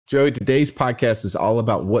Joey, today's podcast is all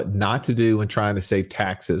about what not to do when trying to save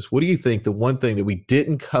taxes. What do you think the one thing that we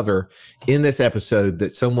didn't cover in this episode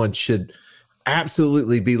that someone should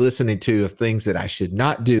absolutely be listening to of things that I should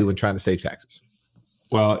not do when trying to save taxes?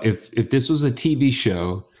 Well, if this was a TV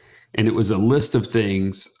show and it was a list of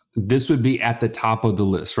things, this would be at the top of the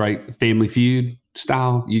list, right? Family Feud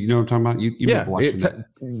style. You know what I'm talking about? You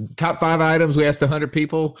watching top 5 items. We asked 100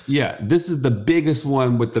 people. Yeah, this is the biggest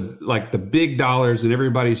one with the big dollars, and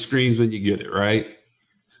everybody screams when you get it, right?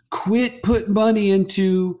 Quit putting money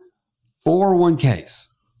into 401ks.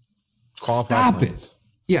 Qualified plans.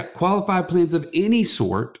 Yeah, qualified plans of any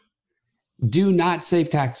sort do not save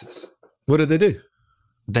taxes. What do they do?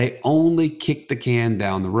 They only kick the can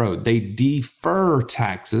down the road. They defer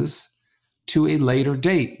taxes to a later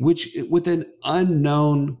date, which with an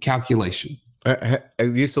unknown calculation. I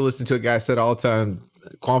used to listen to a guy said all the time,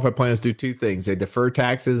 qualified plans do 2 things. They defer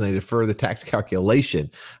taxes and they defer the tax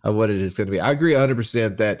calculation of what it is going to be. I agree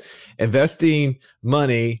 100% that investing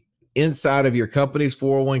money inside of your company's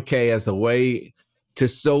 401k as a way to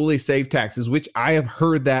solely save taxes, which I have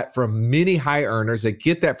heard that from many high earners that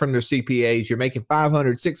get that from their CPAs. You're making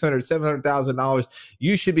 $500,000, $600,000, $700,000.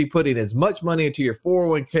 You should be putting as much money into your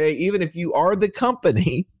 401k, even if you are the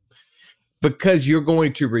company, because you're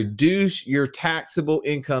going to reduce your taxable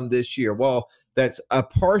income this year. Well, that's a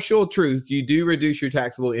partial truth. You do reduce your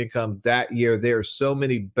taxable income that year. There are so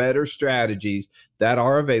many better strategies that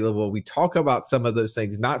are available. We talk about some of those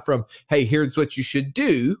things, not from, hey, here's what you should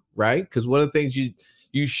do, right? Because one of the things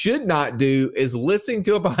you should not do is listen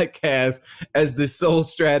to a podcast as the sole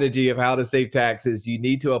strategy of how to save taxes. You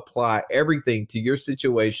need to apply everything to your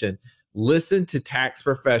situation. Listen to tax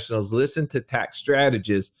professionals, listen to tax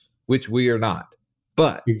strategists, which we are not.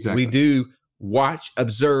 But we do watch,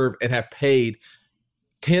 observe, and have paid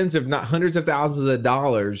tens of not hundreds of thousands of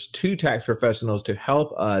dollars to tax professionals to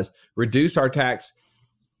help us reduce our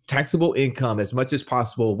taxable income as much as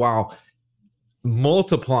possible while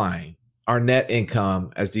multiplying our net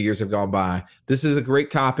income as the years have gone by. This is a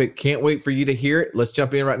great topic. Can't wait for you to hear it. Let's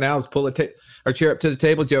jump in right now. Let's pull our chair up to the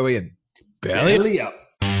table, Joey, and belly up.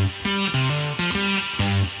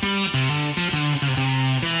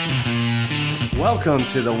 Welcome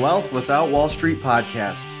to the Wealth Without Wall Street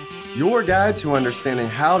podcast, your guide to understanding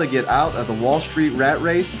how to get out of the Wall Street rat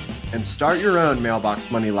race and start your own mailbox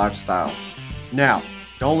money lifestyle. Now,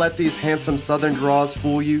 don't let these handsome Southern draws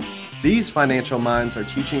fool you. These financial minds are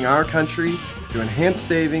teaching our country to enhance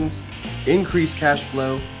savings, increase cash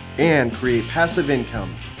flow, and create passive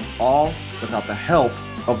income, all without the help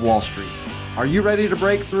of Wall Street. Are you ready to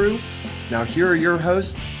break through? Now here are your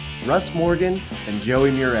hosts, Russ Morgan and Joey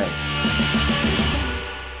Murray.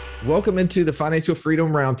 Welcome into the Financial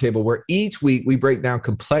Freedom Roundtable, where each week we break down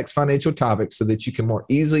complex financial topics so that you can more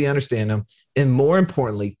easily understand them and, more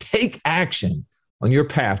importantly, take action on your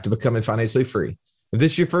path to becoming financially free. If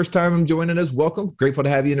this is your first time joining us, welcome. Grateful to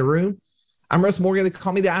have you in the room. I'm Russ Morgan. They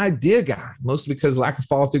call me the idea guy, mostly because lack of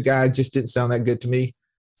follow-through guy just didn't sound that good to me.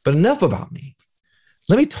 But enough about me.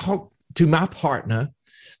 Let me talk to my partner,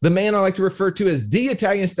 the man I like to refer to as the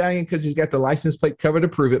Italian Stallion because he's got the license plate cover to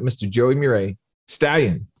prove it, Mr. Joey Murray.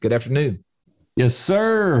 Stallion, good afternoon. Yes,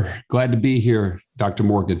 sir. Glad to be here, Dr.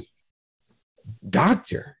 Morgan.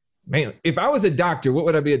 Doctor? Man, if I was a doctor, what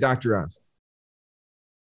would I be a doctor of?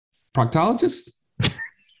 Proctologist?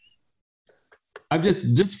 I've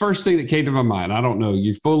just first thing that came to my mind. I don't know.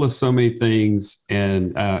 You're full of so many things,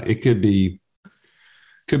 and it could be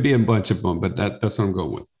a bunch of them, but that's what I'm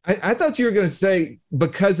going with. I thought you were going to say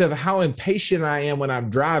because of how impatient I am when I'm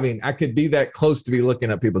driving, I could be that close to be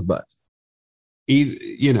looking at people's butts.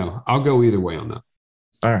 I'll go either way on that.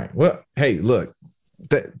 All right. Well, hey, look,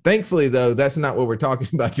 thankfully, though, that's not what we're talking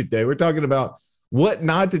about today. We're talking about what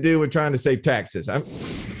not to do when trying to save taxes.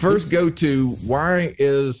 Why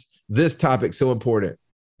is this topic so important?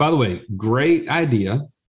 By the way, great idea.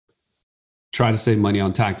 Try to save money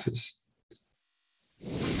on taxes.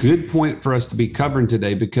 Good point for us to be covering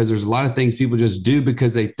today, because there's a lot of things people just do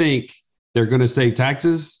because they think they're going to save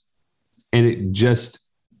taxes, and it just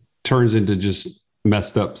turns into just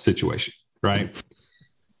messed up situation, right?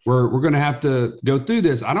 We're going to have to go through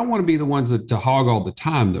this. I don't want to be the ones to hog all the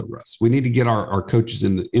time, though, Russ. We need to get our coaches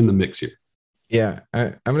in the mix here. Yeah,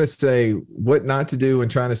 I'm going to say what not to do when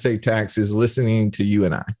trying to save taxes, listening to you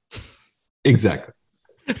and I. Exactly.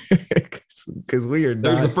 Because we are not.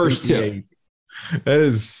 There's the first CPA. That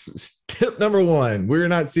is tip number 1. We're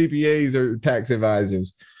not CPAs or tax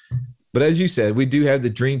advisors. But as you said, we do have the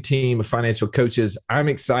dream team of financial coaches. I'm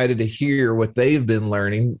excited to hear what they've been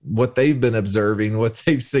learning, what they've been observing, what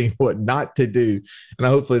they've seen, what not to do. And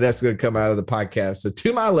hopefully that's going to come out of the podcast. So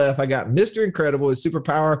to my left, I got Mr. Incredible. His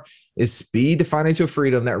superpower is speed to financial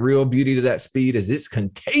freedom. That real beauty to that speed is it's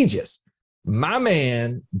contagious. My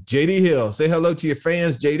man, JD Hill. Say hello to your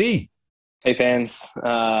fans, JD. Hey, fans.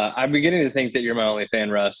 I'm beginning to think that you're my only fan,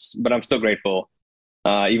 Russ, but I'm still grateful,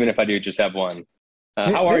 even if I do just have one.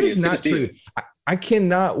 How are you? It's not true. I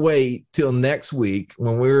cannot wait till next week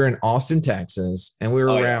when we were in Austin, Texas, and we were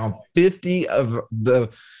around 50 of the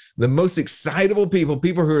most excitable people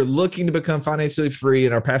who are looking to become financially free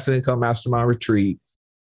in our passive income mastermind retreat.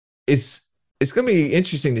 It's going to be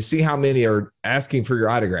interesting to see how many are asking for your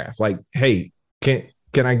autograph. Like, hey, can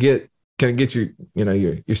I get your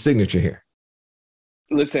your signature here?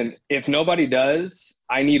 Listen, if nobody does,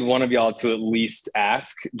 I need one of y'all to at least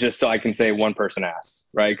ask, just so I can say one person asked,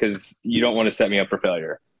 right? Because you don't want to set me up for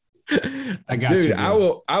failure. I got you. Dude. I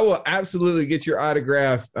will absolutely get your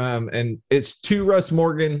autograph. And it's to Russ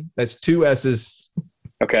Morgan. That's 2 S's.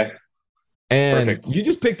 Okay. And perfect. You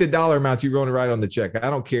just picked the dollar amount you want to write on the check. I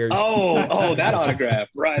don't care. Oh, that autograph.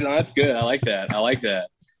 Right. No, that's good. I like that.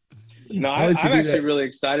 No, I'm actually really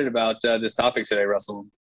excited about this topic today, Russell.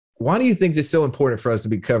 Why do you think it's so important for us to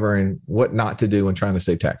be covering what not to do when trying to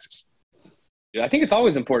save taxes? I think it's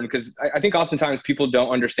always important because I think oftentimes people don't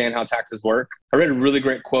understand how taxes work. I read a really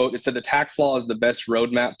great quote. It said the tax law is the best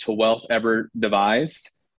roadmap to wealth ever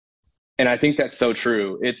devised. And I think that's so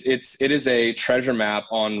true. It is a treasure map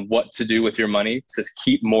on what to do with your money to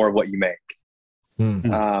keep more of what you make.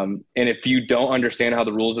 Mm-hmm. And if you don't understand how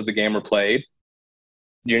the rules of the game are played,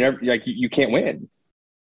 you're never you can't win.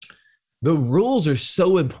 The rules are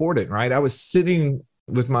so important, right? I was sitting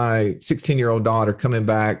with my 16-year-old daughter coming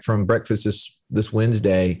back from breakfast this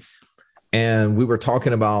Wednesday, and we were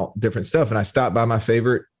talking about different stuff. And I stopped by my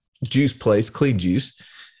favorite juice place, Clean Juice,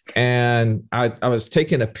 and I was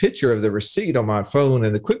taking a picture of the receipt on my phone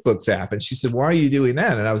in the QuickBooks app. And she said, "Why are you doing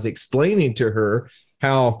that?" And I was explaining to her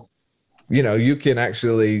how, you can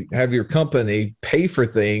actually have your company pay for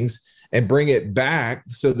things and bring it back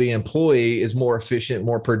so the employee is more efficient,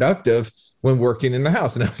 more productive when working in the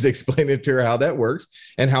house. And I was explaining to her how that works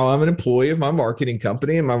and how I'm an employee of my marketing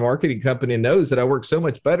company, and my marketing company knows that I work so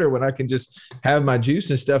much better when I can just have my juice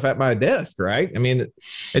and stuff at my desk, right? I mean,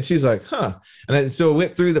 and she's like, huh. And so I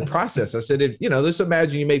went through the process. I said, let's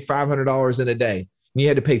imagine you make $500 in a day and you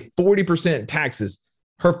had to pay 40% taxes.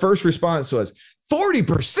 Her first response was,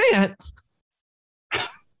 40%?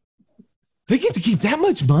 They get to keep that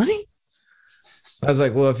much money? I was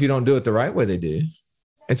like, well, if you don't do it the right way, they do.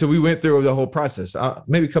 And so we went through the whole process. I'll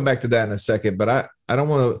maybe come back to that in a second, but I don't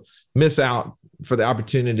want to miss out for the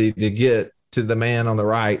opportunity to get to the man on the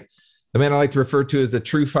right, the man I like to refer to as the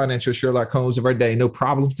true financial Sherlock Holmes of our day. No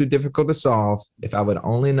problem too difficult to solve. If I would have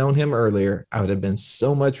only known him earlier, I would have been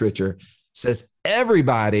so much richer. Says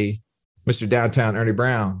everybody, Mr. Downtown Ernie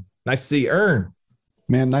Brown. Nice to see you, Ern.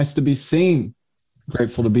 Man, nice to be seen.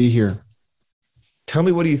 Grateful to be here. Tell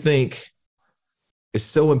me, what do you think is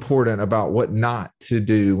so important about what not to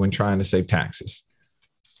do when trying to save taxes?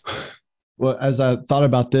 Well, as I thought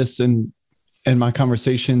about this in my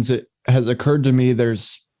conversations, it has occurred to me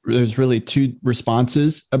there's really 2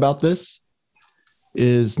 responses about this.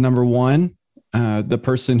 Is number one, the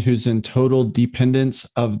person who's in total dependence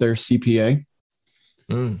of their CPA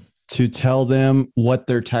to tell them what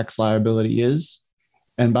their tax liability is.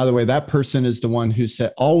 And by the way, that person is the one who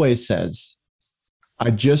always says, I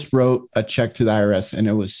just wrote a check to the IRS and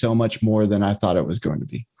it was so much more than I thought it was going to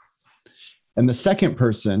be. And the second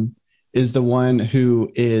person is the one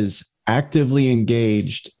who is actively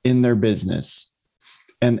engaged in their business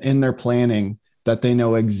and in their planning, that they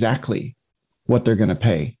know exactly what they're going to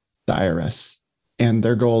pay the IRS. And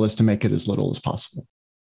their goal is to make it as little as possible.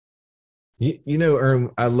 Ern,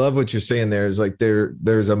 I love what you're saying there. Is like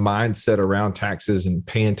there's a mindset around taxes and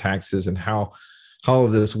paying taxes and how all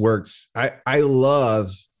of this works. I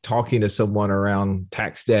love talking to someone around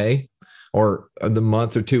tax day or the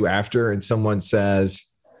month or 2 after, and someone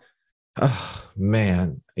says, oh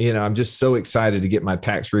man, I'm just so excited to get my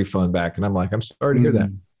tax refund back. And I'm like, I'm sorry to hear that.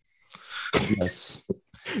 Yes.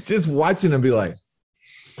 Just watching them be like,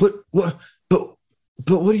 but what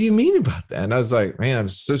do you mean about that? And I was like, man, I'm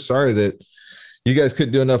so sorry that you guys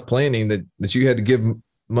couldn't do enough planning that you had to give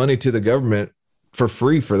money to the government for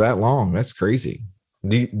free for that long. That's crazy.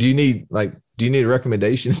 Do you need a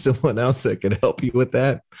recommendation to someone else that could help you with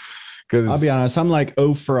that? Because I'll be honest, I'm like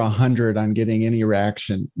 0 for 100 on getting any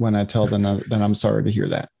reaction when I tell them that I'm sorry to hear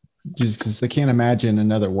that, just because they can't imagine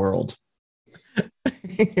another world.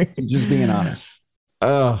 Just being honest.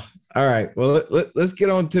 Oh, All right. Well, let's get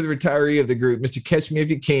on to the retiree of the group, Mr. Catch Me If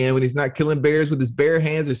You Can. When he's not killing bears with his bare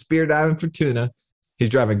hands or spear diving for tuna, he's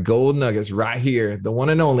driving gold nuggets right here. The one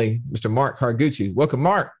and only Mr. Mark Hargucci. Welcome,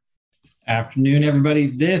 Mark. Afternoon, everybody.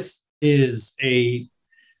 This is a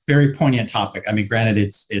very poignant topic. I mean, granted,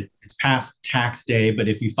 it's past tax day, but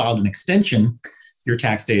if you filed an extension, your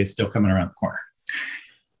tax day is still coming around the corner.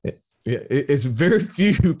 It's very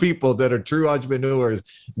few people that are true entrepreneurs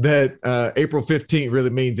that April 15th really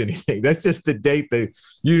means anything. That's just the date that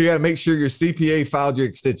you got to make sure your CPA filed your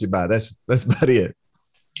extension by. That's about it.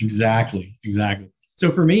 Exactly. So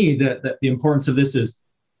for me, the importance of this is,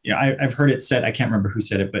 I've heard it said, I can't remember who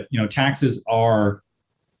said it, but taxes are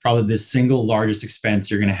probably the single largest expense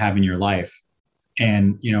you're going to have in your life.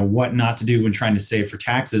 And what not to do when trying to save for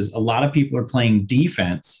taxes. A lot of people are playing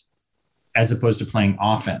defense as opposed to playing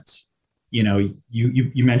offense. You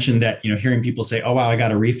mentioned that, hearing people say, oh, wow, I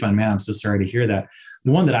got a refund, man, I'm so sorry to hear that.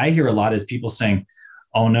 The one that I hear a lot is people saying,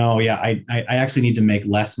 oh no, yeah, I actually need to make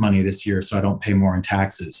less money this year so I don't pay more in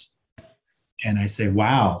taxes. And I say,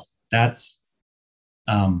 wow, that's,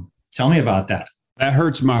 tell me about that. That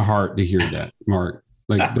hurts my heart to hear that, Mark.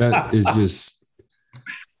 Like that is just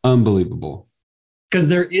unbelievable. Because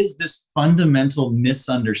there is this fundamental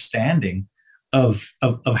misunderstanding of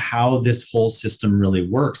how this whole system really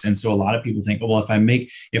works. And so a lot of people think, oh, well, if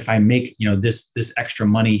I make this extra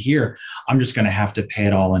money here, I'm just going to have to pay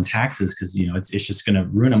it all in taxes because it's just going to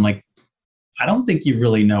ruin. I'm like, I don't think you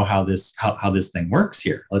really know how this thing works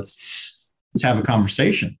here. Let's have a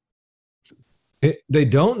conversation. They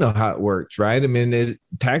don't know how it works, right? I mean,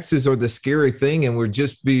 taxes are the scary thing, and we'd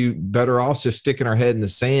just be better off just sticking our head in the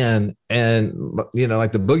sand and,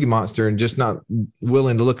 like the boogie monster, and just not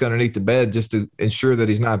willing to look underneath the bed just to ensure that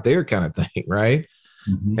he's not there, kind of thing, right?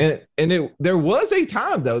 Mm-hmm. There was a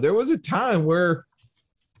time, though. There was a time where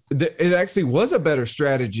it actually was a better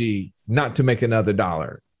strategy not to make another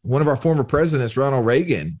dollar. One of our former presidents, Ronald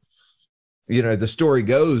Reagan, the story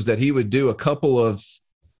goes that he would do a couple of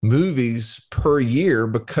movies per year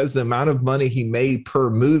because the amount of money he made per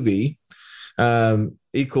movie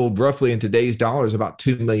equaled roughly in today's dollars about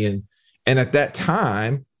 $2 million. And at that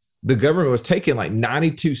time, the government was taking like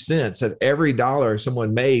 92 cents of every dollar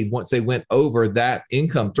someone made once they went over that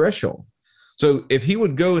income threshold. So if he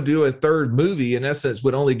would go and do a third movie, in essence,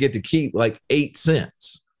 would only get to keep like 8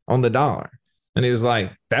 cents on the dollar. And he was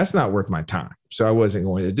like, that's not worth my time. So I wasn't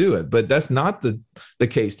going to do it. But that's not the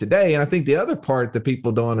case today. And I think the other part that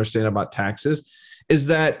people don't understand about taxes is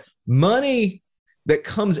that money that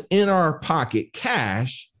comes in our pocket,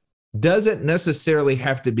 cash, doesn't necessarily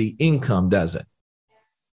have to be income, does it?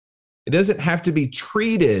 It doesn't have to be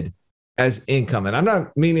treated as income. And I'm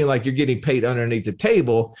not meaning like you're getting paid underneath the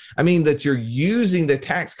table. I mean that you're using the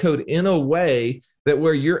tax code in a way that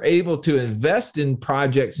where you're able to invest in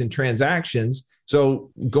projects and transactions.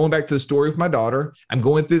 So going back to the story with my daughter, I'm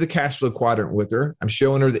going through the cash flow quadrant with her. I'm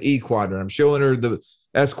showing her the E quadrant. I'm showing her the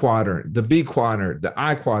S quadrant, the B quadrant, the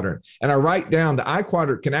I quadrant. And I write down the I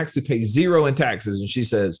quadrant can actually pay 0 in taxes. And she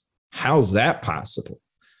says, how's that possible?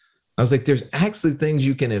 I was like, there's actually things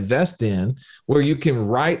you can invest in where you can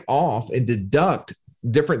write off and deduct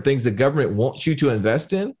different things the government wants you to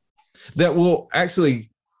invest in that will actually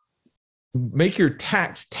make your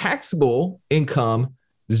taxable income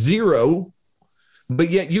 0, but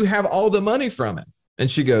yet you have all the money from it. And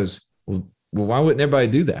she goes, well, why wouldn't everybody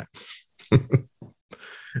do that?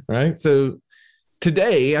 Right. So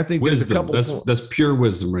today, I think wisdom. There's a couple. That's pure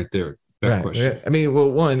wisdom right there. That right. question. I mean, well,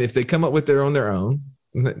 one, if they come up with their own,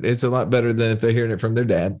 it's a lot better than if they're hearing it from their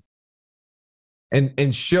dad.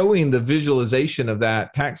 And showing the visualization of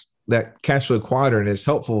that cash flow quadrant is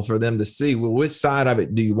helpful for them to see, well, which side of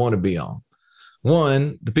it do you want to be on?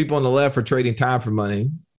 One, the people on the left are trading time for money.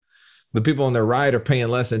 The people on the right are paying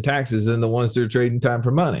less in taxes than the ones that are trading time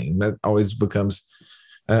for money. And that always becomes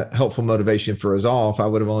a helpful motivation for us all. If I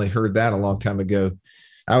would have only heard that a long time ago,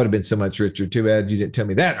 I would have been so much richer. Too bad you didn't tell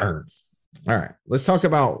me that, Ern. All right, let's talk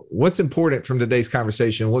about what's important from today's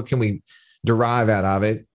conversation. What can we derive out of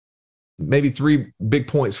it? Maybe 3 big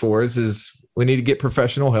points for us is we need to get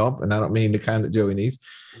professional help. And I don't mean the kind that Joey needs.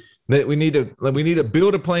 That we need to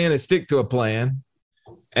build a plan and stick to a plan.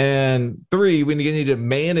 And 3, we need to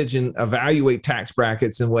manage and evaluate tax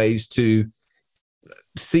brackets and ways to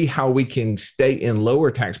see how we can stay in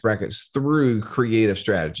lower tax brackets through creative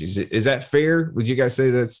strategies. Is that fair? Would you guys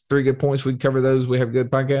say that's 3 good points? We cover those. We have a good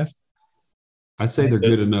podcast. I'd say they're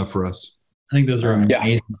good enough for us. I think those are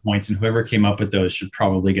amazing points, and whoever came up with those should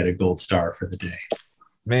probably get a gold star for the day.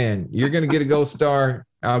 Man, you're going to get a gold star.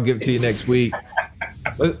 I'll give it to you next week.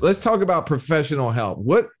 Let's talk about professional help.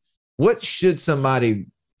 What should somebody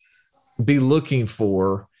be looking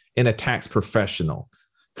for in a tax professional?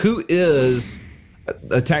 Who is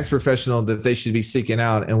a tax professional that they should be seeking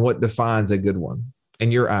out, and what defines a good one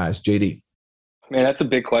in your eyes, JD? Man, that's a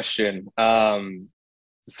big question.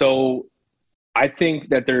 So I think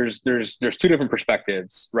that there's two different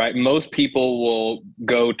perspectives, right? Most people will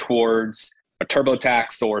go towards a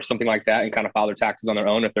TurboTax or something like that and kind of file their taxes on their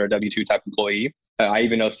own if they're a W-2 type employee. I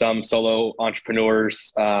even know some solo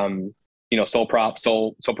entrepreneurs, sole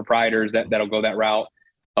proprietors that'll go that route.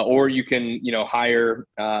 Or you can, hire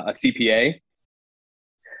a CPA.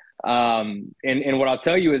 And what I'll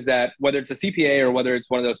tell you is that whether it's a CPA or whether it's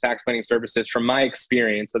one of those tax planning services, from my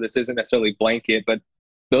experience, so this isn't necessarily blanket, but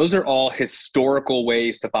those are all historical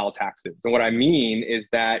ways to file taxes. And what I mean is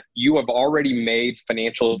that you have already made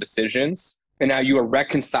financial decisions, and now you are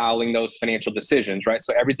reconciling those financial decisions, right?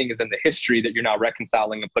 So everything is in the history that you're now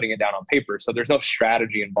reconciling and putting it down on paper. So there's no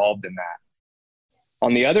strategy involved in that.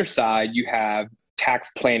 On the other side, you have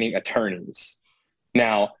tax planning attorneys.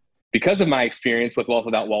 Now, because of my experience with Wealth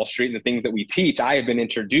Without Wall Street and the things that we teach, I have been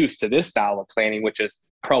introduced to this style of planning, which is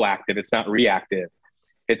proactive. It's not reactive.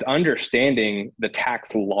 It's understanding the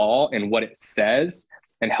tax law and what it says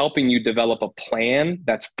and helping you develop a plan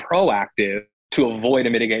that's proactive to avoid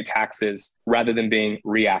and mitigate taxes rather than being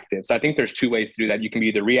reactive. So I think there's two ways to do that. You can be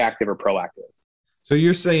either reactive or proactive. So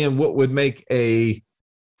you're saying what would make a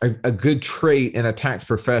good trait in a tax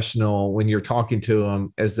professional when you're talking to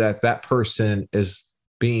them is that person is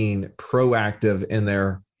being proactive in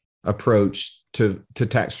their approach to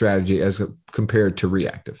tax strategy as compared to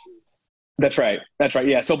reactive. That's right.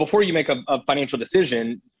 Yeah. So before you make a financial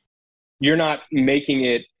decision, you're not making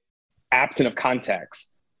it absent of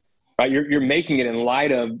context, right? You're making it in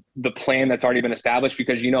light of the plan that's already been established,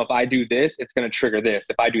 because if I do this, it's going to trigger this.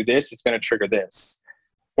 If I do this, it's going to trigger this.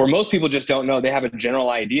 Or most people just don't know. They have a general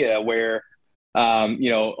idea where, can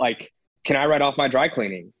I write off my dry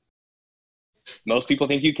cleaning? Most people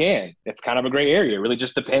think you can. It's kind of a gray area. It really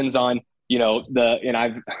just depends on,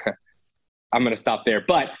 I'm going to stop there,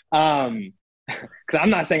 but, because I'm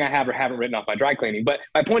not saying I have or haven't written off my dry cleaning, but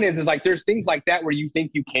my point is there's things like that where you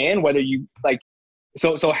think you can, whether you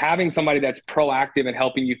so having somebody that's proactive and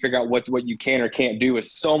helping you figure out what you can or can't do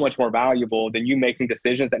is so much more valuable than you making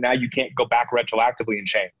decisions that now you can't go back retroactively and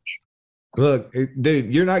change. Look,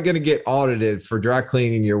 dude, you're not going to get audited for dry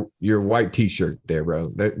cleaning your white t-shirt there,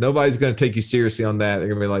 bro. Nobody's going to take you seriously on that. They're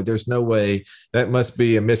going to be like, there's no way. That must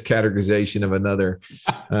be a miscategorization of another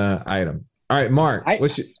item. All right, Mark,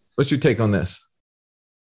 what's your take on this?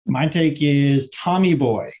 My take is Tommy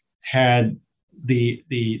Boy had the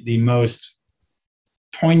most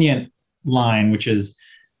poignant line, which is,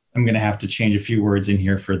 I'm going to have to change a few words in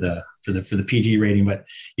here for the PG rating, but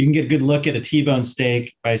you can get a good look at a T-bone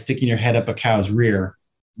steak by sticking your head up a cow's rear,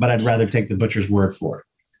 but I'd rather take the butcher's word for it.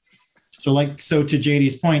 So to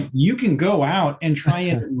JD's point, you can go out and try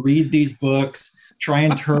and read these books, try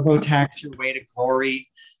and TurboTax your way to glory,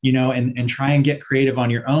 and try and get creative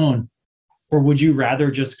on your own. Or would you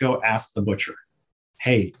rather just go ask the butcher,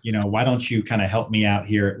 hey, why don't you kind of help me out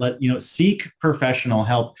here? Seek professional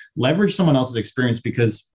help, leverage someone else's experience,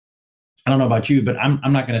 because I don't know about you, but I'm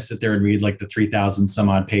not going to sit there and read the 3,000 some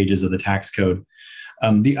odd pages of the tax code.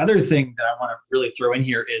 The other thing that I want to really throw in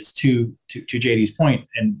here is to JD's point,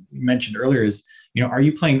 and you mentioned earlier, is, are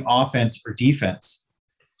you playing offense or defense?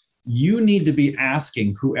 You need to be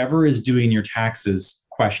asking whoever is doing your taxes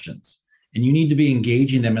questions, and you need to be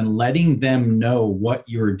engaging them and letting them know what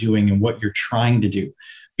you're doing and what you're trying to do.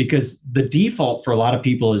 Because the default for a lot of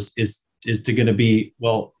people is going to be,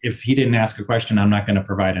 well, if he didn't ask a question, I'm not going to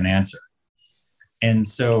provide an answer. And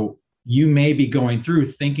so you may be going through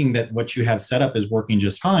thinking that what you have set up is working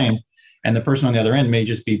just fine, and the person on the other end may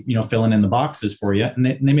just be, filling in the boxes for you, and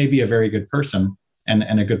they may be a very good person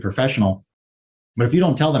and a good professional. But if you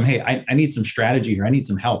don't tell them, hey, I need some strategy here, I need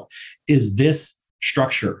some help. Is this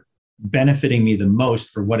structure benefiting me the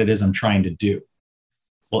most for what it is I'm trying to do?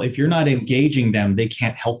 Well, if you're not engaging them, they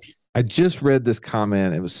can't help you. I just read this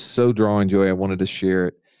comment. It was so drawing joy. I wanted to share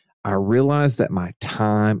it. I realized that my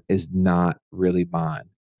time is not really mine.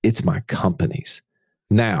 It's my company's.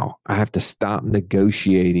 Now I have to stop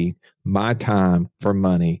negotiating my time for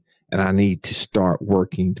money, and I need to start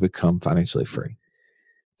working to become financially free.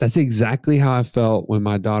 That's exactly how I felt when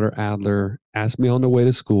my daughter Adler asked me on the way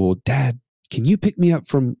to school, Dad, can you pick me up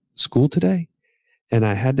from school today? And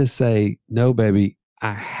I had to say, no, baby,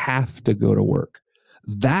 I have to go to work.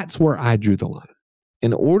 That's where I drew the line.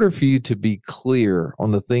 In order for you to be clear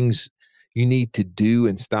on the things you need to do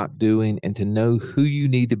and stop doing, and to know who you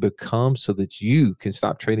need to become so that you can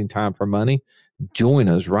stop trading time for money, join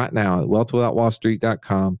us right now at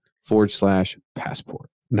wealthwithoutwallstreet.com/passport.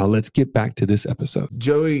 Now let's get back to this episode.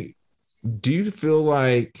 Joey, do you feel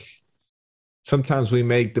like sometimes we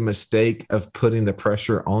make the mistake of putting the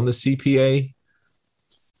pressure on the CPA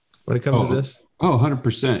when it comes to this?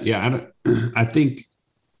 100%. Yeah. I think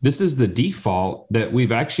this is the default that we've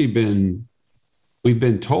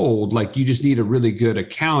been told, like, you just need a really good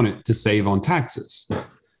accountant to save on taxes.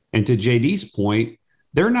 And to JD's point,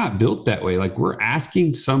 they're not built that way. Like, we're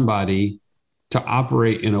asking somebody to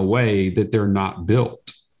operate in a way that they're not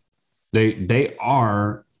built. They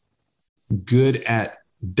are good at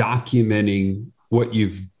documenting what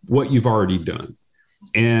you've already done.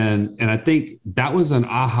 And I think that was an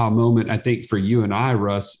aha moment, I think, for you and I,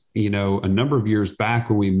 Russ, a number of years back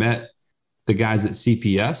when we met the guys at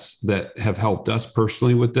CPS that have helped us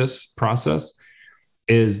personally with this process,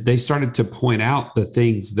 is they started to point out the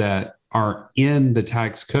things that are in the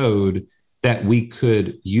tax code that we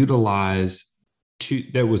could utilize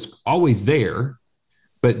that was always there,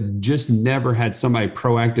 but just never had somebody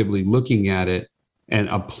proactively looking at it and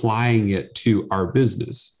applying it to our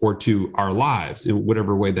business or to our lives in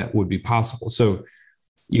whatever way that would be possible. So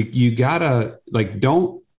you gotta, like,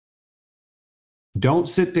 don't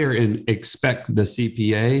sit there and expect the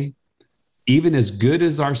CPA, even as good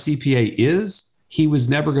as our CPA is, he was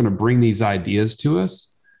never going to bring these ideas to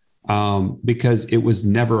us because it was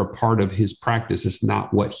never a part of his practice. It's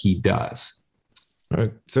not what he does. All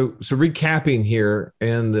right. So recapping here,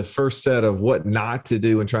 and the first set of what not to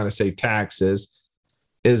do when trying to save taxes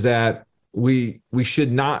is that we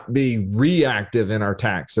should not be reactive in our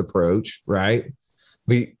tax approach, right?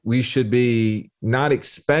 We should be not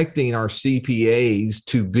expecting our CPAs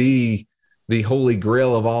to be the holy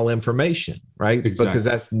grail of all information, right? Exactly. Because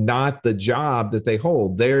that's not the job that they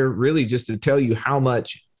hold. They're really just to tell you how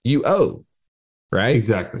much you owe, right?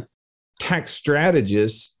 Exactly. Tax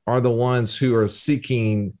strategists are the ones who are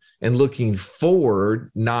seeking and looking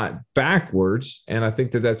forward, not backwards. And I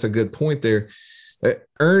think that that's a good point there.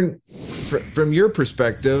 Ern, from your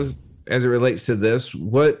perspective, as it relates to this,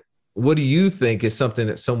 what do you think is something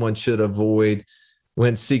that someone should avoid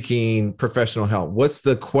when seeking professional help? What's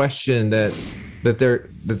the question that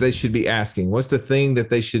they should be asking? What's the thing that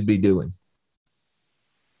they should be doing?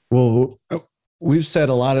 Well, we've said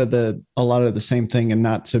a lot of the same thing, and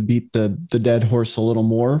not to beat the dead horse a little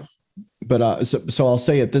more, but so I'll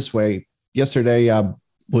say it this way. Yesterday I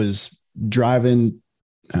was driving,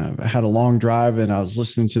 I had a long drive, and I was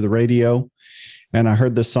listening to the radio, and I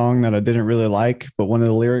heard this song that I didn't really like, but one of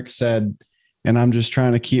the lyrics said, "And I'm just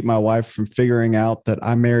trying to keep my wife from figuring out that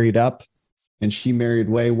I married up and she married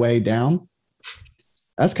way, way down."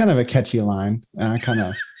 That's kind of a catchy line. And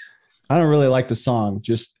I don't really like the song,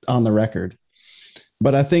 just on the record.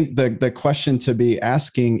 But I think the question to be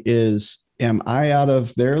asking is, am I out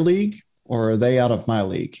of their league or are they out of my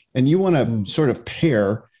league? And you want to sort of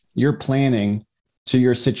pair your planning to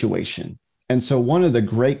your situation. And so one of the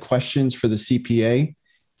great questions for the CPA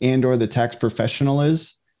and or the tax professional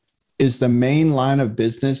is the main line of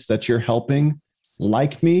business that you're helping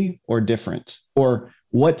like me or different? Or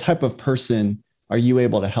what type of person are you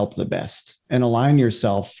able to help the best? And align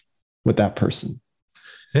yourself with that person.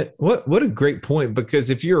 What a great point, because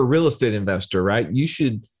if you're a real estate investor, right, you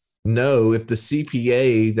should know if the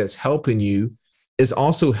CPA that's helping you is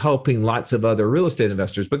also helping lots of other real estate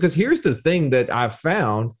investors. Because here's the thing that I've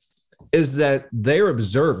found is that they're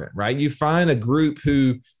observant, right? You find a group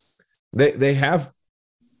who they have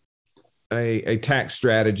a tax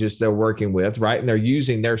strategist they're working with, right? And they're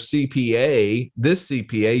using their CPA, this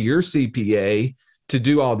CPA, your CPA, to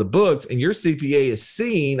do all the books, and your CPA is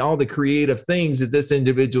seeing all the creative things that this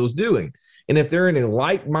individual is doing. And if they're in a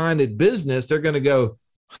like-minded business, they're going to go,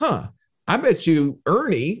 I bet you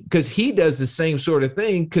Ernie, because he does the same sort of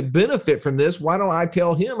thing, could benefit from this. Why don't I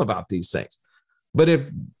tell him about these things? But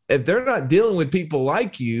if they're not dealing with people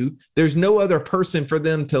like you, there's no other person for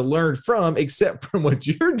them to learn from except from what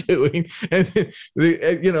you're doing. And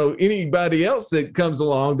anybody else that comes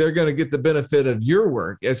along, they're going to get the benefit of your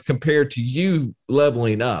work as compared to you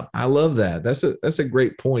leveling up. I love that. That's a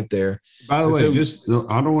great point there. By the way,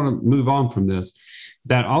 I don't want to move on from this.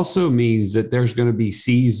 That also means that there's going to be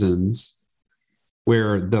seasons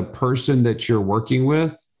where the person that you're working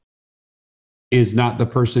with is not the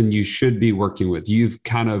person you should be working with. You've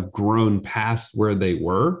kind of grown past where they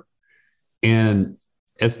were. And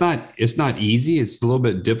it's not easy. It's a little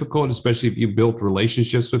bit difficult, especially if you build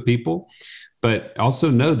relationships with people. But also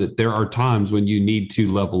know that there are times when you need to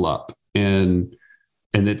level up. And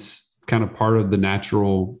it's kind of part of the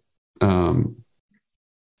natural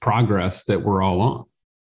progress that we're all on.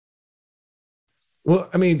 Well,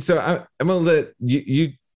 I mean, so I'm going to let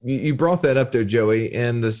you you brought that up there, Joey.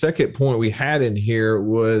 And the second point we had in here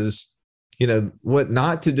was, what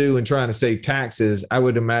not to do in trying to save taxes, I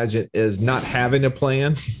would imagine, is not having a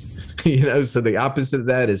plan. So the opposite of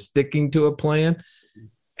that is sticking to a plan.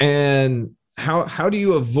 And how do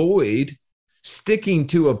you avoid sticking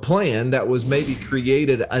to a plan that was maybe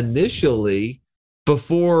created initially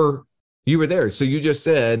before you were there? So you just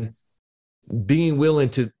said being willing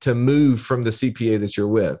to move from the CPA that you're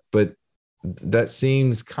with, but that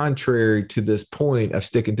seems contrary to this point of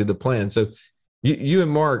sticking to the plan. So you and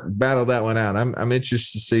Mark battle that one out. I'm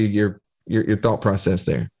interested to see your thought process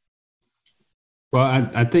there. Well,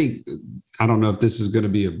 I think, I don't know if this is going to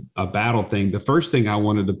be a battle thing. The first thing I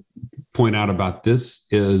wanted to point out about this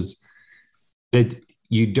is that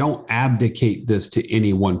you don't abdicate this to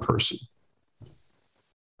any one person,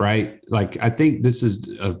 right? Like, I think this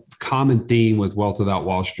is a common theme with Wealth Without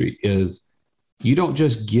Wall Street is you don't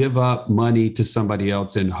just give up money to somebody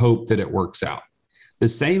else and hope that it works out. The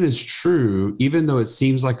same is true, even though it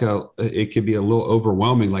seems like it could be a little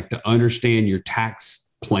overwhelming, like to understand your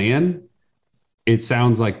tax plan. It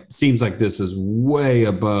seems like this is way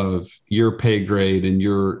above your pay grade and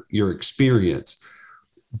your experience.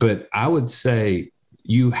 But I would say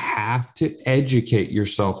you have to educate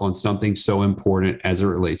yourself on something so important as it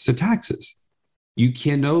relates to taxes. You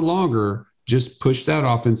can no longer just push that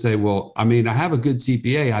off and say, well, I mean, I have a good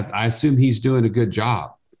CPA. I assume he's doing a good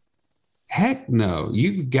job. Heck no,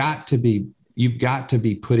 you've got to be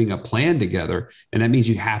putting a plan together. And that means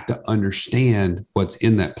you have to understand what's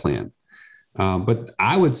in that plan. But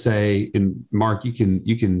I would say, and Mark, you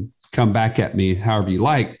can come back at me however you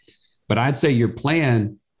like, but I'd say your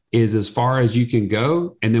plan is as far as you can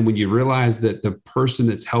go. And then when you realize that the person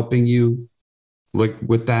that's helping you, like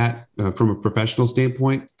with that from a professional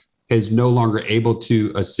standpoint, is no longer able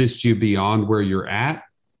to assist you beyond where you're at,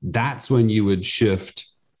 that's when you would shift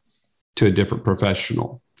to a different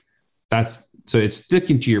professional. So it's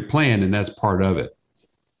sticking to your plan, and that's part of it.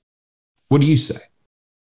 What do you say?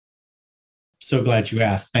 So glad you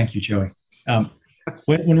asked. Thank you, Joey.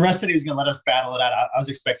 When Russ said he was going to let us battle it out, I was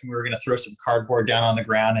expecting we were going to throw some cardboard down on the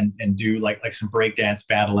ground and do like some breakdance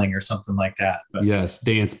battling or something like that. But, yes,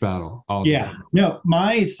 dance battle. Yeah. No,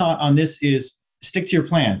 my thought on this is stick to your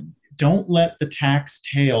plan. Don't let the tax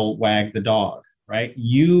tail wag the dog, right?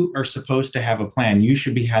 You are supposed to have a plan. You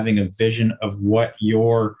should be having a vision of what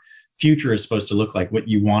your future is supposed to look like, what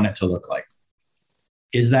you want it to look like.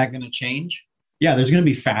 Is that going to change? Yeah, there's going to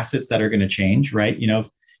be facets that are going to change, right?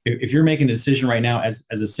 If you're making a decision right now as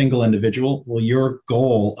a single individual, well, your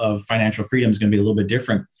goal of financial freedom is going to be a little bit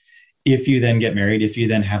different if you then get married, if you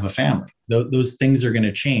then have a family. Those things are going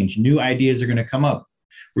to change. New ideas are going to come up.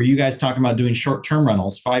 Were you guys talking about doing short-term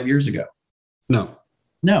rentals 5 years ago? No.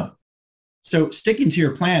 So sticking to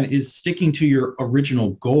your plan is sticking to your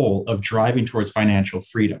original goal of driving towards financial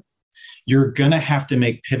freedom. You're going to have to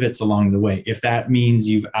make pivots along the way. If that means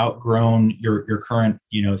you've outgrown your current,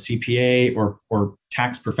 CPA or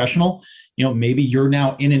tax professional, maybe you're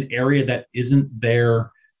now in an area that isn't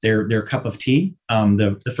their cup of tea.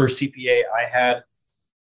 The first CPA I had,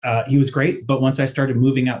 he was great. But once I started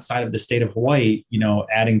moving outside of the state of Hawaii,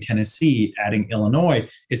 adding Tennessee, adding Illinois,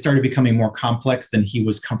 it started becoming more complex than he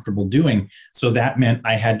was comfortable doing. So that meant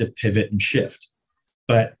I had to pivot and shift.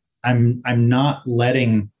 But I'm not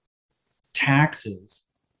letting taxes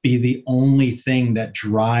be the only thing that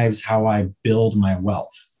drives how I build my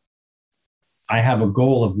wealth. I have a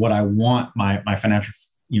goal of what I want my financial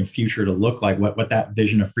future to look like, what that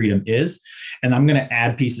vision of freedom is. And I'm going to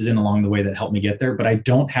add pieces in along the way that help me get there, but I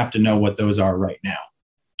don't have to know what those are right now.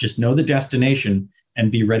 Just know the destination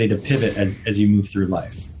and be ready to pivot as you move through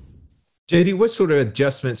life. JD, what sort of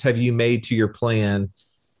adjustments have you made to your plan,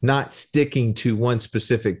 not sticking to one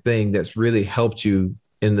specific thing that's really helped you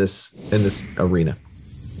in this arena?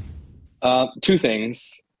 Two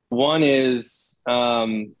things. One is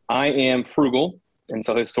I am frugal. And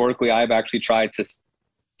so historically, I've actually tried to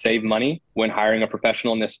save money when hiring a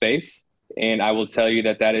professional in this space. And I will tell you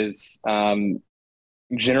that is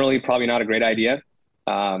generally probably not a great idea.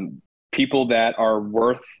 People that are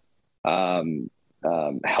worth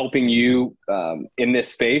helping you in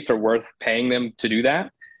this space are worth paying them to do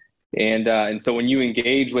that. And so when you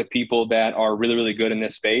engage with people that are really, really good in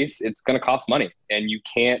this space, it's going to cost money, and you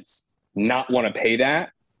can't not want to pay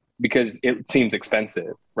that because it seems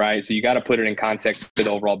expensive, right? So you got to put it in context to the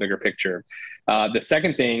overall bigger picture. The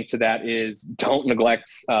second thing to that is don't neglect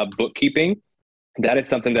bookkeeping. That is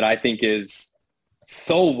something that I think is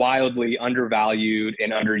so wildly undervalued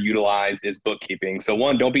and underutilized is bookkeeping. So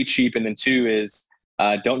one, don't be cheap. And then two is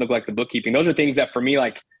don't neglect the bookkeeping. Those are things that for me,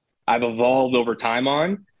 like I've evolved over time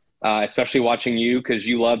on. especially watching you, because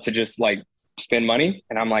you love to just like spend money.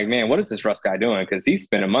 And I'm like, man, what is this Russ guy doing? Because he's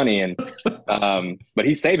spending money and but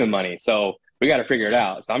he's saving money. So we got to figure it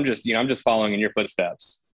out. So I'm just following in your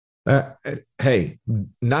footsteps. Hey,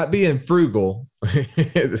 not being frugal,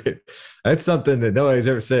 that's something that nobody's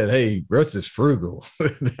ever said. Hey, Russ is frugal.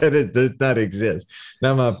 Does not exist.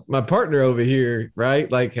 Now, my partner over here,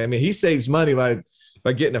 right? Like, I mean, he saves money by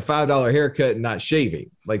getting a $5 haircut and not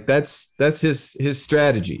shaving. Like that's his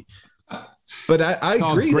strategy. But I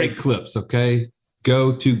agree. Great clips, okay?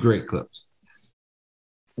 Go to great clips.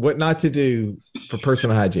 What not to do for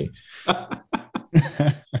personal hygiene.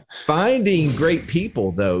 Finding great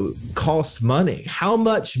people, though, costs money. How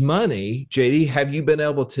much money, JD, have you been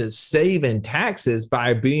able to save in taxes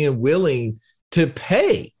by being willing to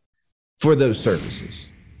pay for those services?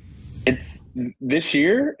 It's this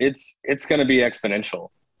year, it's going to be exponential.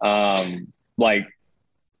 Like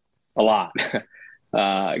a lot.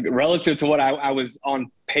 Relative to what I was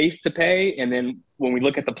on pace to pay. And then when we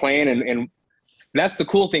look at the plan, and that's the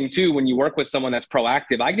cool thing too, when you work with someone that's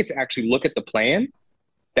proactive, I get to actually look at the plan,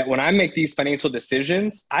 that when I make these financial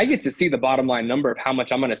decisions, I get to see the bottom line number of how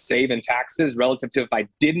much I'm going to save in taxes relative to if I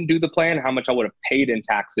didn't do the plan, how much I would have paid in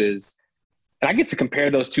taxes. And I get to compare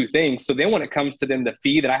those two things. So then when it comes to then the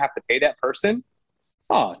fee that I have to pay that person,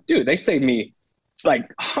 oh, dude, they saved me like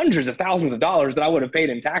hundreds of thousands of dollars that I would have paid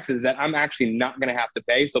in taxes that I'm actually not going to have to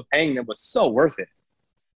pay. So paying them was so worth it.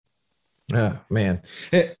 Oh, man.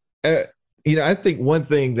 I think one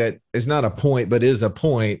thing that is not a point, but is a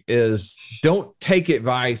point, is don't take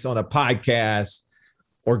advice on a podcast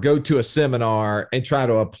or go to a seminar and try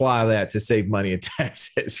to apply that to save money in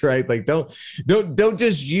taxes, right? Like don't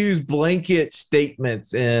just use blanket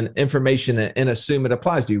statements and information and assume it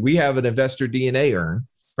applies to you. We have an investor DNA earn,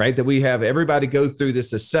 right? That we have everybody go through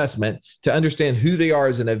this assessment to understand who they are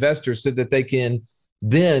as an investor so that they can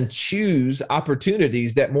then choose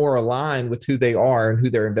opportunities that more align with who they are and who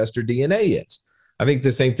their investor DNA is. I think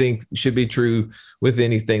the same thing should be true with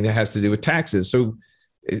anything that has to do with taxes. So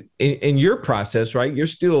in your process, right, you're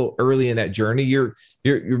still early in that journey. You're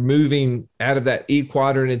moving out of that E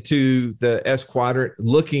quadrant into the S quadrant,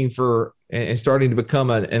 looking for and starting to become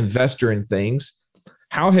an investor in things.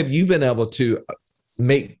 How have you been able to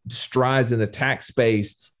make strides in the tax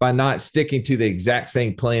space by not sticking to the exact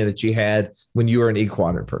same plan that you had when you were an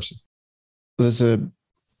E-quadrant person? That's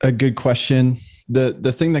a good question.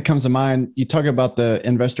 The thing that comes to mind, you talk about the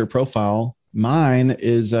investor profile. Mine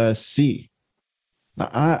is a C.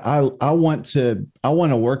 I want to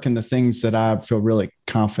work in the things that I feel really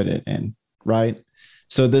confident in, right?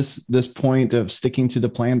 So this point of sticking to the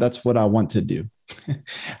plan, that's what I want to do.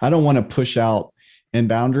 I don't want to push out in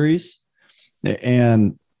boundaries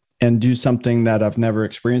and do something that I've never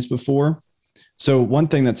experienced before. So one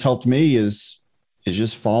thing that's helped me is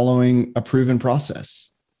just following a proven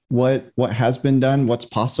process. What has been done, what's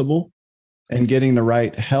possible, and getting the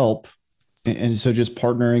right help. And so just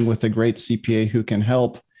partnering with a great CPA who can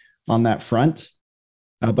help on that front.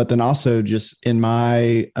 But then also just in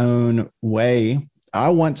my own way, I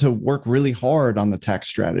want to work really hard on the tax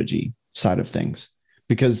strategy side of things,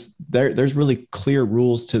 because there's really clear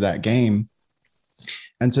rules to that game.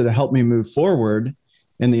 And so to help me move forward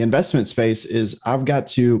in the investment space is I've got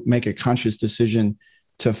to make a conscious decision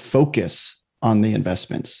to focus on the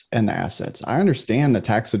investments and the assets. I understand the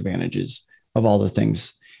tax advantages of all those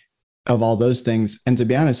things. And to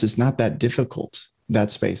be honest, it's not that difficult,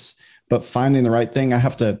 that space. But finding the right thing, I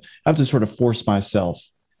have to sort of force myself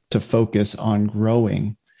to focus on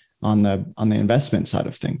growing on the investment side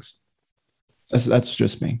of things. That's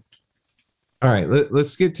just me. All right,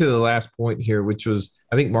 let's get to the last point here, which was,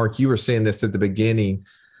 I think, Mark, you were saying this at the beginning,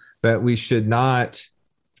 that we should not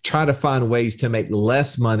try to find ways to make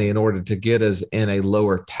less money in order to get us in a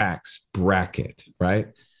lower tax bracket, right?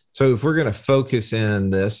 So if we're going to focus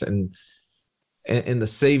in this and in the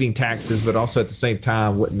saving taxes, but also at the same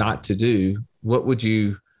time, what not to do, what would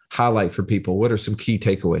you highlight for people? What are some key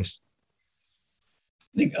takeaways?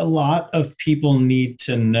 I think a lot of people need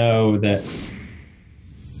to know that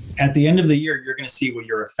at the end of the year, you're going to see what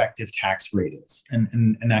your effective tax rate is.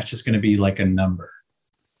 And that's just going to be like a number.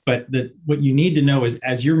 But what you need to know is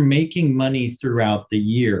as you're making money throughout the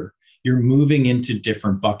year, you're moving into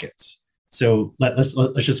different buckets. So let's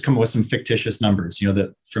just come up with some fictitious numbers,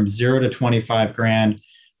 that from 0 to 25 grand,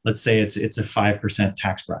 let's say it's a 5%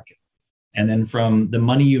 tax bracket. And then from the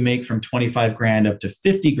money you make from 25 grand up to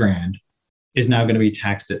 50 grand is now going to be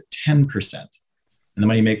taxed at 10%. And the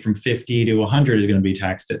money you make from 50 to 100 is going to be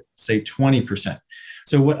taxed at, say, 20%.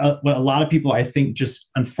 So what a lot of people, I think, just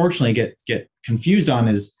unfortunately get confused on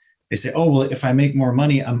is they say, oh, well, if I make more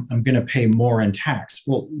money, I'm going to pay more in tax.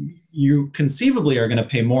 Well, you conceivably are going to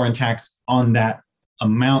pay more in tax on that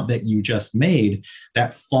amount that you just made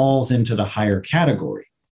that falls into the higher category.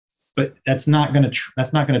 But that's not going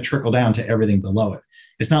to trickle down to everything below it.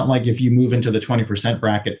 It's not like if you move into the 20%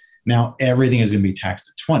 bracket, now everything is going to be taxed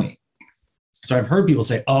at 20. So I've heard people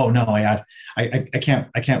say, oh no, I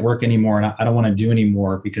can't work anymore, and I don't want to do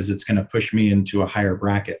anymore because it's going to push me into a higher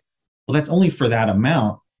bracket. Well, that's only for that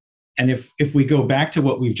amount. And if we go back to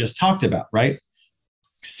what we've just talked about, right?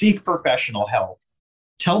 Seek professional help.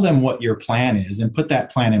 Tell them what your plan is and put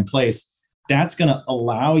that plan in place. That's going to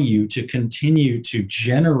allow you to continue to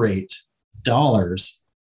generate dollars,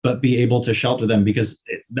 but be able to shelter them, because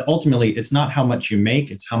ultimately it's not how much you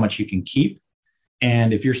make, it's how much you can keep.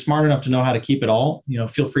 And if you're smart enough to know how to keep it all,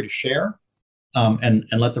 feel free to share and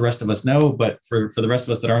let the rest of us know. But for the rest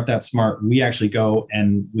of us that aren't that smart, we actually go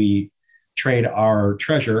and we trade our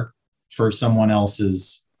treasure for someone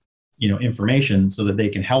else's, information so that they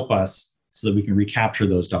can help us so that we can recapture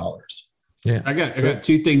those dollars. Yeah. I got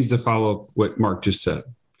two things to follow up what Mark just said.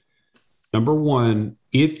 Number one,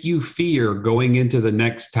 if you fear going into the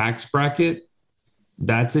next tax bracket,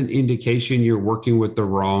 that's an indication you're working with the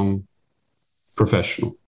wrong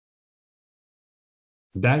professional.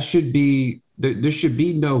 There should be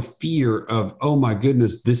no fear of, oh my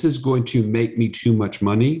goodness, this is going to make me too much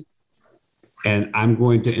money and I'm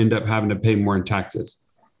going to end up having to pay more in taxes.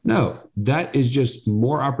 No, that is just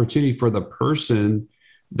more opportunity for the person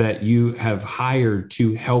that you have hired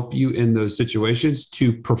to help you in those situations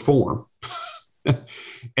to perform.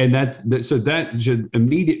 And so that should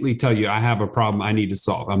immediately tell you, I have a problem I need to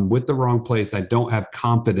solve. I'm with the wrong place. I don't have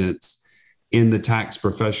confidence in the tax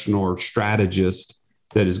professional or strategist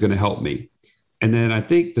that is going to help me. And then I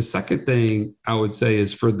think the second thing I would say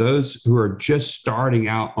is for those who are just starting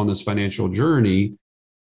out on this financial journey,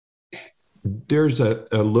 there's a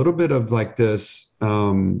little bit of like this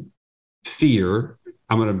fear.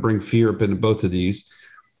 I'm going to bring fear up into both of these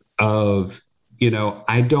of,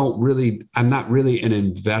 I'm not really an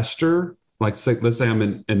investor. Like, let's say I'm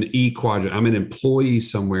in an E quadrant, I'm an employee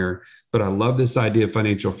somewhere, but I love this idea of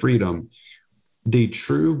financial freedom. The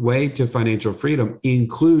true way to financial freedom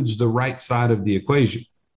includes the right side of the equation,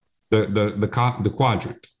 the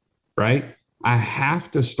quadrant, right? I have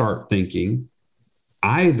to start thinking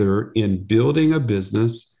either in building a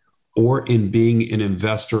business or in being an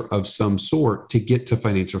investor of some sort to get to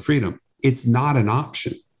financial freedom. It's not an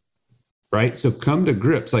option, right? So come to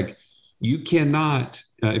grips. Like, you cannot,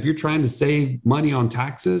 if you're trying to save money on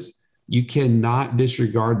taxes, you cannot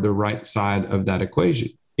disregard the right side of that equation.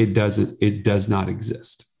 It does not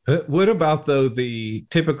exist. What about, though, the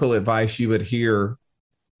typical advice you would hear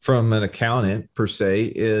from an accountant per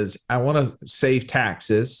se is, I want to save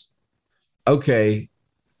taxes. Okay,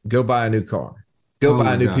 go buy a new car. Go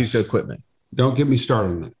buy a new piece of equipment. Don't get me started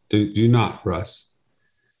on that. Do not, Russ.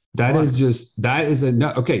 That is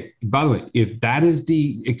enough. Okay, by the way, if that is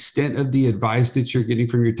the extent of the advice that you're getting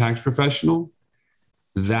from your tax professional,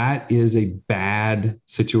 that is a bad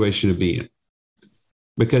situation to be in.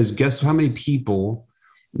 Because guess how many people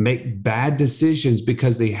make bad decisions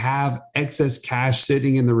because they have excess cash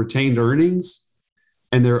sitting in the retained earnings,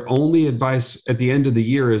 and their only advice at the end of the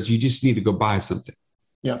year is you just need to go buy something.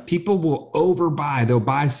 Yeah. People will overbuy. They'll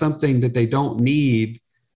buy something that they don't need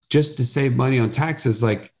just to save money on taxes.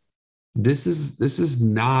 Like, this is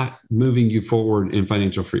not moving you forward in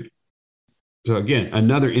financial freedom. So again,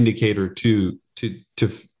 another indicator to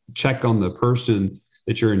check on the person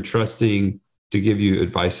that you're entrusting to give you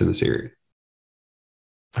advice in this area.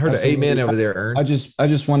 I heard an amen over there, Ern. I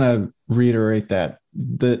just want to reiterate that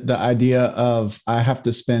the idea of I have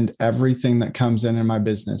to spend everything that comes in my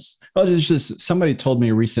business. Well, it's just somebody told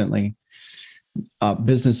me recently, a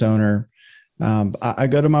business owner. I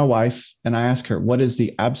go to my wife and I ask her, what is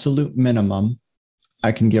the absolute minimum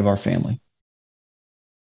I can give our family?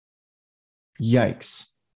 Yikes.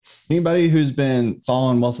 Anybody who's been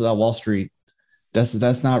following Wealth Without Wall Street, that's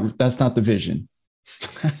not the vision.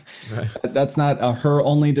 Right. That's not her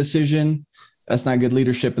only decision. That's not good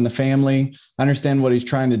leadership in the family. I understand what he's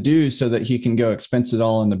trying to do so that he can go expense it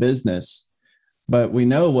all in the business. But we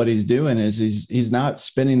know what he's doing is he's not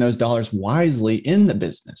spending those dollars wisely in the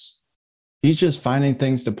business. He's just finding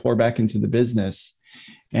things to pour back into the business.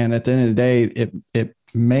 And at the end of the day, it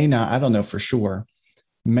may not, I don't know for sure,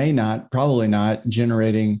 probably not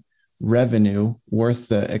generating revenue worth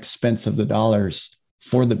the expense of the dollars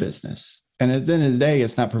for the business. And at the end of the day,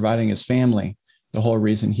 it's not providing his family the whole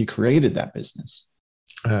reason he created that business.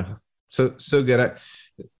 So good.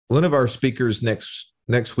 One of our speakers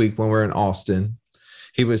next week when we're in Austin,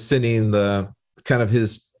 he was sending the kind of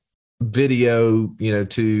his video,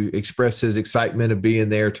 to express his excitement of being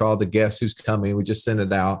there to all the guests who's coming. We just sent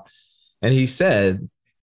it out. And he said,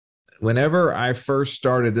 whenever I first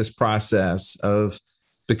started this process of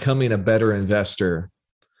becoming a better investor,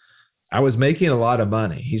 I was making a lot of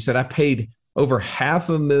money. He said, I paid over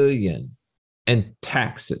 $500,000 in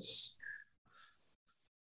taxes.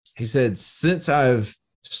 He said, since I've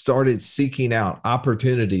started seeking out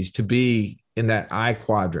opportunities to be in that I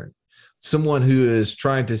quadrant, someone who is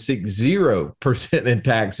trying to seek 0% in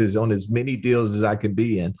taxes on as many deals as I can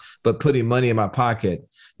be in, but putting money in my pocket,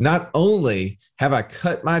 not only have I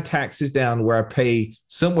cut my taxes down where I pay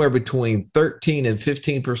somewhere between 13 and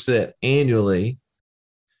 15% annually,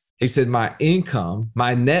 he said, my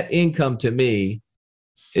net income to me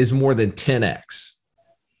is more than 10x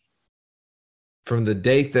from the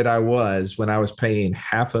date that I was when I was paying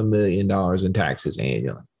 $500,000 in taxes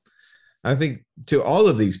annually. I think to all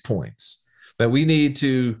of these points that we need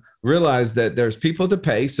to realize that there's people to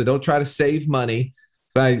pay. So don't try to save money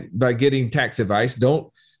by getting tax advice.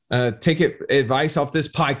 Don't take advice off this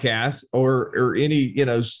podcast or any,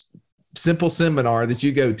 simple seminar that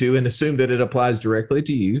you go to and assume that it applies directly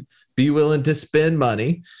to you. Be willing to spend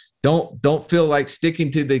money. Don't feel like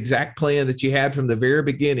sticking to the exact plan that you had from the very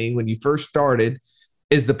beginning when you first started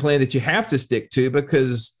is the plan that you have to stick to,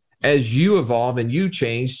 because as you evolve and you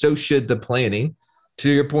change, so should the planning.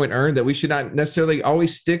 To your point, Ern, that we should not necessarily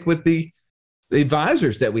always stick with the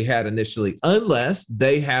advisors that we had initially, unless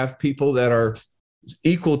they have people that are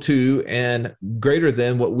equal to and greater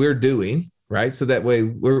than what we're doing, right? So that way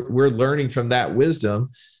we're learning from that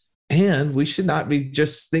wisdom. And we should not be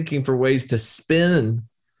just thinking for ways to spend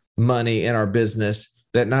money in our business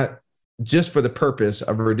that not just for the purpose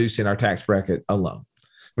of reducing our tax bracket alone.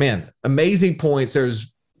 Man, amazing points.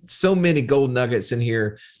 There's so many gold nuggets in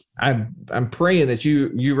here. I'm praying that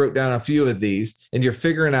you wrote down a few of these and you're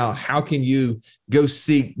figuring out how can you go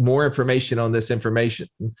seek more information on this information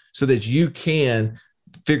so that you can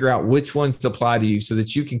figure out which ones apply to you so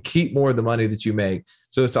that you can keep more of the money that you make.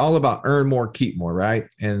 So it's all about earn more, keep more, right?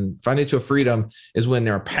 And financial freedom is when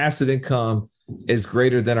our passive income is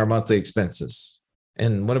greater than our monthly expenses.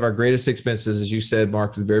 And one of our greatest expenses, as you said,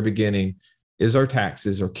 Mark, at the very beginning, is our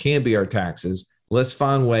taxes, or can be our taxes. Let's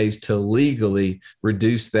find ways to legally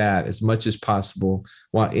reduce that as much as possible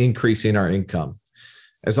while increasing our income.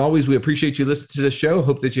 As always, we appreciate you listening to the show.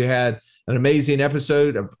 Hope that you had an amazing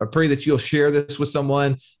episode. I pray that you'll share this with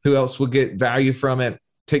someone who else will get value from it.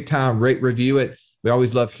 Take time, rate, review it. We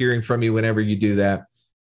always love hearing from you whenever you do that.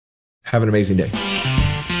 Have an amazing day.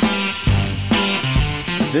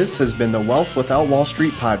 This has been the Wealth Without Wall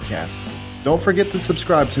Street podcast. Don't forget to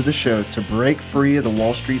subscribe to the show to break free of the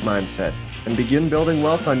Wall Street mindset and begin building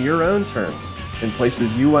wealth on your own terms in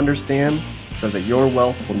places you understand so that your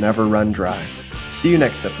wealth will never run dry. See you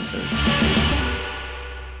next episode.